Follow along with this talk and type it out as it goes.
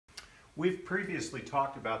We've previously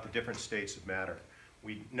talked about the different states of matter.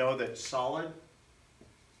 We know that solid,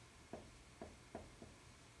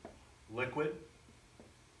 liquid,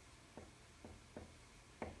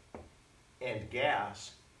 and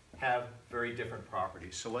gas have very different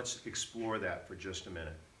properties. So let's explore that for just a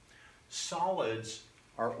minute. Solids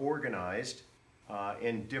are organized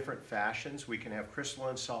in different fashions. We can have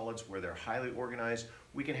crystalline solids where they're highly organized.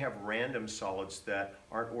 We can have random solids that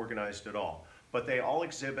aren't organized at all. But they all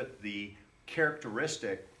exhibit the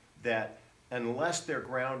characteristic that unless they're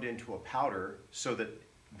ground into a powder so that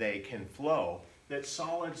they can flow, that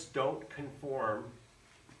solids don't conform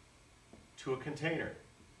to a container.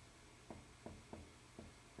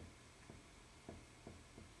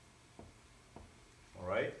 All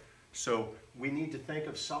right? So we need to think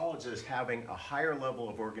of solids as having a higher level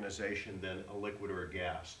of organization than a liquid or a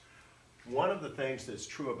gas. One of the things that's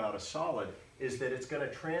true about a solid is that it's going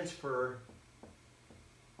to transfer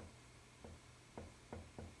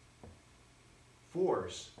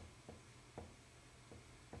force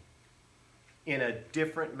in a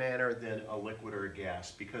different manner than a liquid or a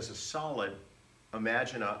gas, because a solid,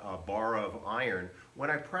 imagine a bar of iron. When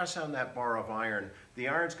I press on that bar of iron, the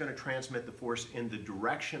iron's going to transmit the force in the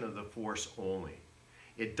direction of the force only.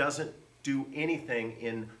 It doesn't do anything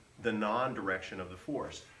in the non-direction of the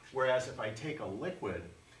force. Whereas if I take a liquid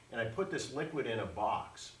and I put this liquid in a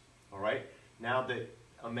box, all right, now that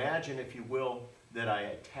imagine, if you will, that I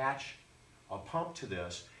attach a pump to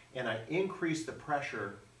this and I increase the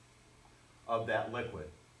pressure of that liquid.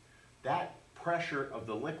 That pressure of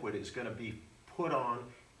the liquid is going to be put on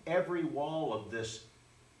every wall of this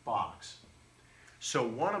box. So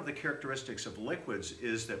one of the characteristics of liquids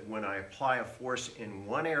is that when I apply a force in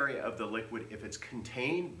one area of the liquid, if it's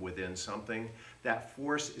contained within something, that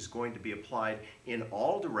force is going to be applied in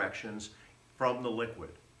all directions from the liquid.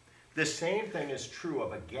 The same thing is true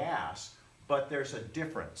of a gas, but there's a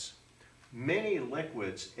difference. Many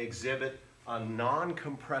liquids exhibit a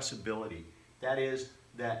non-compressibility. That is,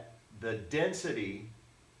 that the density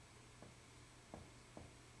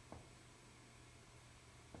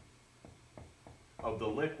of the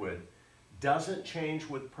liquid doesn't change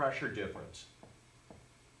with pressure difference.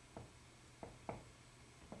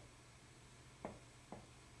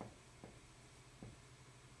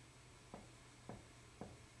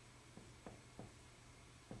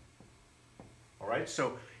 All right,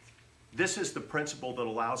 so this is the principle that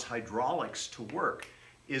allows hydraulics to work,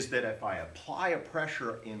 is that if I apply a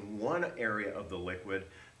pressure in one area of the liquid,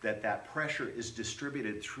 that pressure is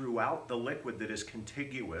distributed throughout the liquid that is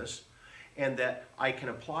contiguous, and that I can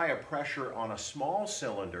apply a pressure on a small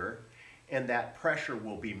cylinder and that pressure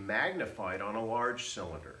will be magnified on a large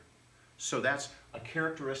cylinder. So that's a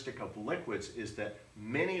characteristic of liquids, is that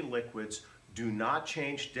many liquids do not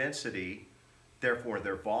change density, therefore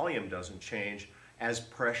their volume doesn't change as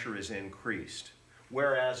pressure is increased.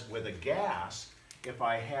 Whereas with a gas, if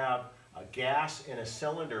I have a gas in a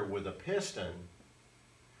cylinder with a piston,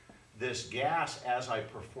 this gas, as I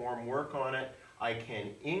perform work on it, I can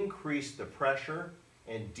increase the pressure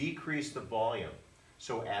and decrease the volume.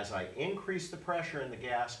 So as I increase the pressure in the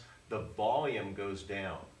gas, the volume goes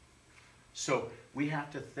down. So we have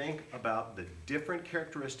to think about the different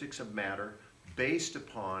characteristics of matter based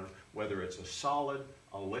upon whether it's a solid,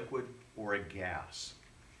 a liquid, or a gas.